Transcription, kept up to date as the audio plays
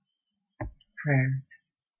Prayers.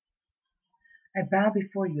 I bow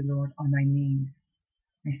before you, Lord, on my knees.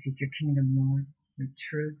 I seek your kingdom, Lord, your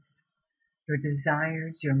truths, your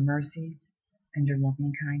desires, your mercies, and your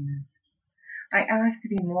loving kindness. I ask to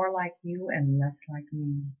be more like you and less like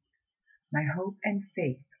me. My hope and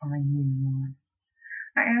faith are in you, Lord.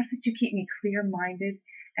 I ask that you keep me clear-minded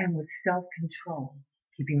and with self-control,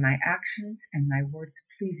 keeping my actions and my words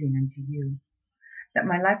pleasing unto you, that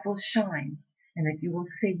my life will shine and that you will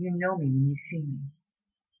say you know me when you see me.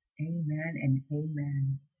 Amen and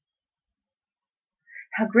amen.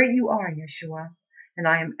 How great you are, Yeshua, and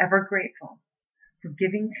I am ever grateful for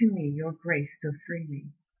giving to me your grace so freely.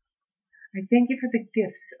 I thank you for the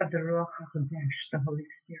gifts of the Ruach HaKodesh, the Holy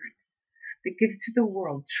Spirit, that gives to the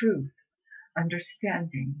world truth,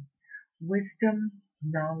 understanding, wisdom,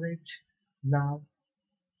 knowledge, love,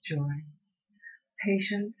 joy,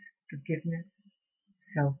 patience, forgiveness,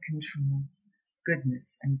 self-control,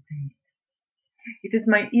 goodness, and faith. It is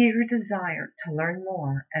my eager desire to learn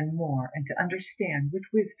more and more and to understand with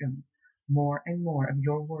wisdom more and more of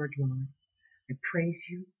your word, Lord. I praise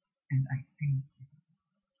you and I thank you.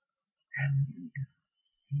 Hallelujah.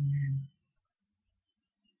 Amen.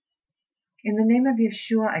 In the name of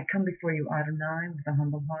Yeshua, I come before you, Adonai, with a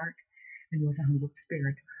humble heart and with a humble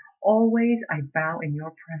spirit. Always I bow in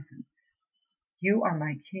your presence. You are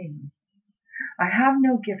my King. I have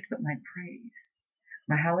no gift but my praise.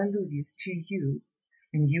 My hallelujahs to you,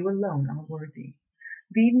 and you alone are worthy.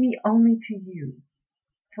 Lead me only to you,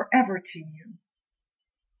 forever to you.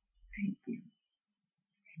 Thank you.